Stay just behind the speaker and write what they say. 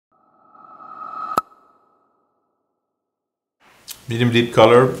Medium deep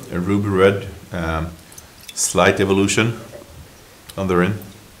color, a ruby red, slight evolution on the rim.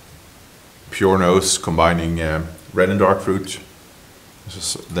 Pure nose combining red and dark fruit.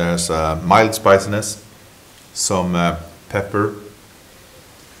 There's mild spiciness, some pepper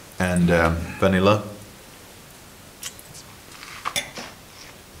and vanilla.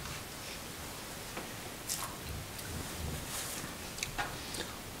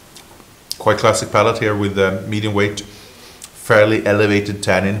 Quite classic palate here with medium weight, fairly elevated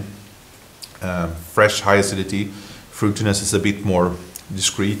tannin, fresh high acidity. Fruitiness is a bit more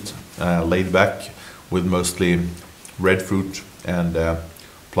discreet, laid back, with mostly red fruit and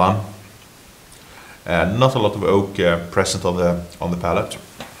plum. Not a lot of oak present on the palate.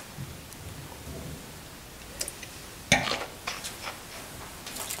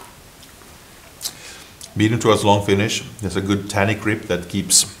 Medium towards long finish. There's a good tannic grip that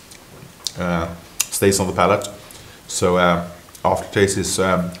stays on the palate. So aftertaste is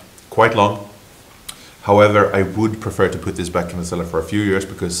quite long. However, I would prefer to put this back in the cellar for a few years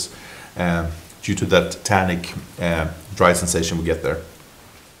because due to that tannic dry sensation we get there.